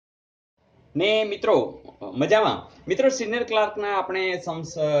ને મિત્રો મજામાં મિત્રો સિનિયર ક્લાર્કના આપણે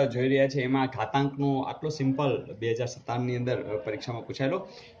सम्स જોઈ રહ્યા છે એમાં ઘાતાંકનો આટલો સિમ્પલ 2057 ની અંદર પરીક્ષામાં પૂછાયેલો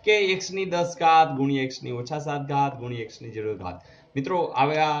કે x ની 10 ઘાત ગુણ્યા x ની ઓછા 7 ઘાત ગુણ્યા x ની 0 ઘાત મિત્રો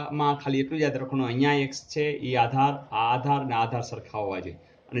આમાં ખાલી એટલું યાદ રાખવાનું અહીંયા x છે એ આધાર આ આધાર ને આધાર સરખા હોવા જોઈએ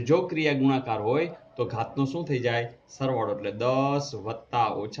અને જો ક્રિયા ગુણાકાર હોય તો ઘાતનો શું થઈ જાય સરવાળો એટલે 10 વત્તા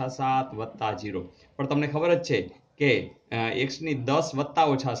ઓછા 7 વત્તા 0 પણ તમને ખબર જ છે કે x ની 10 વત્તા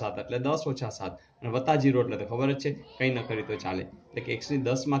ઓછા 7 એટલે 10 ઓછા 7 અને વત્તા 0 એટલે તો ખબર જ છે કંઈ ન કરી તો ચાલે એટલે કે x ની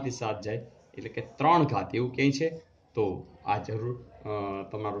 10 માંથી 7 જાય એટલે કે 3 ઘાત એવું ક્યાંય છે તો આ જરૂર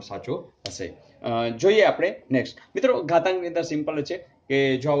તમારો સાચો હશે જોઈએ આપણે નેક્સ્ટ મિત્રો ઘાતાંકની અંદર સિમ્પલ છે કે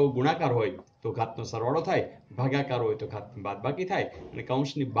જો આવો ગુણાકાર હોય તો ઘાતનો સરવાળો થાય ભાગાકાર હોય તો ઘાતની બાદબાકી થાય અને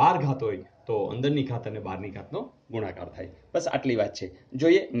કૌંસની 12 ઘાત હોય તો અંદરની ઘાત અને બહારની ઘાતનો ગુણાકાર થાય બસ આટલી વાત છે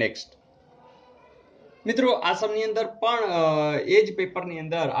જોઈએ નેક્સ્ટ મિત્રો આ સમની અંદર પણ એ જ પેપરની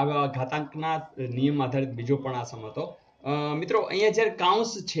અંદર આવા ઘાતાંકના નિયમ આધારિત બીજો પણ આ સમ હતો મિત્રો અહીંયા જ્યારે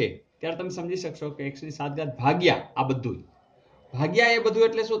કૌંસ છે ત્યારે તમે સમજી શકશો કે x ની 7 ઘાત ભાગ્યા આ બધું ભાગ્યા એ બધું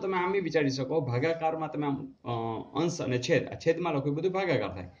એટલે શું તમે આમ વિચારી શકો ભાગાકારમાં તમે અંશ અને છેદ આ છેદમાં લખો બધું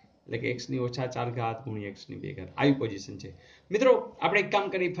ભાગાકાર થાય એટલે કે x ની ઓછા 4 ઘાત ગુણ્યા x ની 2 ઘાત આવી પોઝિશન છે મિત્રો આપણે એક કામ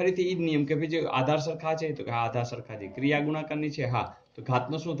કરી ફરીથી એ જ નિયમ કે ભાઈ જે આધાર સરખા છે તો આ આધાર સરખા છે ક્રિયા ગુણાકારની છે હા તો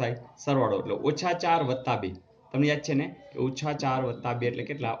ઘાતનો શું થાય સરવાળો એટલે ઓછા 4 વત્તા 2 તમને યાદ છે ને કે ઓછા 4 વત્તા 2 એટલે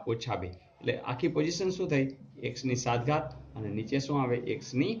કેટલા ઓછા 2 એટલે આખી પોઝિશન શું થઈ x ની 7 ઘાત અને નીચે શું આવે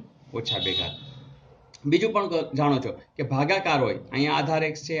x ની ઓછા 2 ઘાત બીજું પણ જાણો છો કે ભાગાકાર હોય અહીંયા આધાર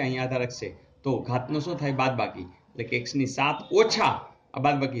x છે અહીંયા આધાર x છે તો ઘાતનો શું થાય બાદબાકી એટલે કે x ની 7 ઓછા આ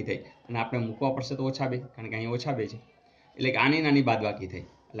બાદબાકી થઈ અને આપણે મૂકવા પડશે તો ઓછા 2 કારણ કે અહીંયા ઓછા 2 છે એટલે કે આની નાની બાદબાકી થઈ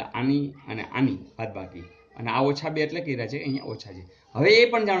એટલે આની અને આની બાદબાકી અને આ ઓછા 2 એટલે કીધા છે અહીંયા ઓછા છે હવે એ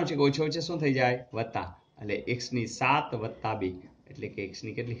પણ જાણો છો કે ઓછા ઓછા શું થઈ જાય વત્તા એટલે x ની 7 વત્તા 2 એટલે કે x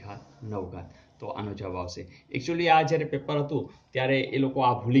ની કેટલી ઘાત 9 ઘાત તો આનો જવાબ આવશે એકચ્યુઅલી આ જ્યારે પેપર હતું ત્યારે એ લોકો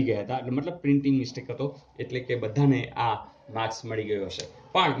આ ભૂલી ગયા હતા એટલે મતલબ પ્રિન્ટિંગ મિસ્ટેક હતો એટલે કે બધાને આ માર્ક્સ મળી ગયો હશે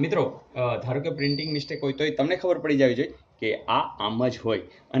પણ મિત્રો ધારો કે પ્રિન્ટિંગ મિસ્ટેક હોય તોય તમને ખબર પડી જવી જોઈએ કે આ આમ જ હોય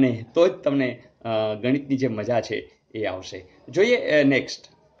અને તો જ તમને ગણિતની જે મજા છે એ આવશે જોઈએ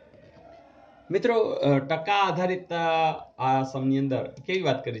નેક્સ્ટ મિત્રો ટકા આધારિત આ સમની અંદર કેવી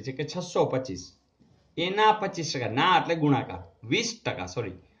વાત કરી છે કે 625 એના 25% ના એટલે ગુણાકાર 20%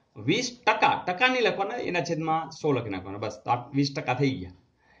 સોરી 20% ટકા નહીં લખવાના એના છેદમાં 100 લખી નાખવાના બસ 20% થઈ ગયા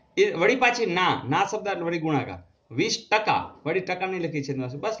એ વળી પાછી ના શબ્દ એટલે વળી ગુણાકાર 20% વળી ટકા નહીં લખી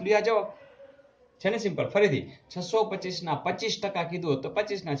છેદમાં બસ લ્યો જવાબ છે ને સિમ્પલ ફરીથી 625 ના 25% કીધું તો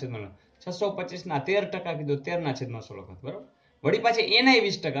 25 ના છેદમાં 625 ના 13% કીધું 13 ના છેદમાં 100 લખો બરાબર વળી પાછી એના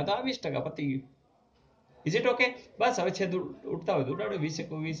 20% તો આ 20% પતી ગયું ઇઝ ઇટ ઓકે બસ હવે છેદ ઉડતા હોય તો ઉડાડો 20 ×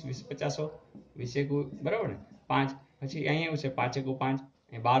 20 20 50 20 × બરાબર ને 5 પછી અહીંયા એવું છે 5 × 5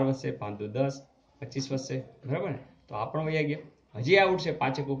 12 વધશે 5 × 10 25 વધશે બરાબર ને તો આ પણ વયા ગયા હજી આ ઉડશે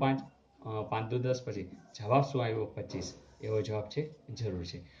 5 × 5 5 × 10 પછી જવાબ શું આવ્યો 25 એવો જવાબ છે જરૂર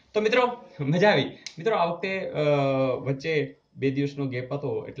છે તો મિત્રો મજા આવી મિત્રો આ વખતે વચ્ચે 2 દિવસનો ગેપ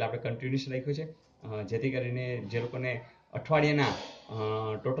હતો એટલે આપણે કન્ટિન્યુઅસ રાખ્યો છે જેથી કરીને જે લોકોને અઠવાડિયાના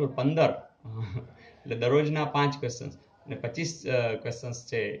ટોટલ 15 એટલે દરરોજના 5 ક્વેશ્ચન્સ અને 25 ક્વેશ્ચન્સ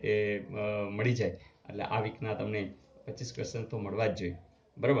છે એ મળી જાય એટલે આ વીકના તમને 25 ક્વેશ્ચન તો મળવા જ જોઈએ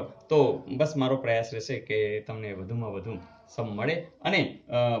બરાબર તો બસ મારો પ્રયાસ રહેશે કે તમને વધુમાં વધુ સમ મળે અને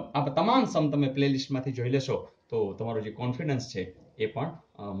આ તમામ સમ તમે પ્લેલિસ્ટમાંથી જોઈ લેશો તો તમારો જે કોન્ફિડન્સ છે એ પણ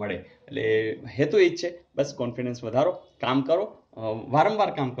મળે એટલે હેતુ એ જ છે બસ કોન્ફિડન્સ વધારો કામ કરો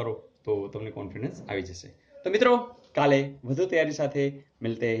વારંવાર કામ કરો તો તમને કોન્ફિડન્સ આવી જશે તો મિત્રો કાલે વધુ તૈયારી સાથે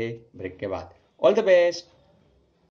મિલતે હૈ બ્રેક કે બાદ ऑल द बेस्ट।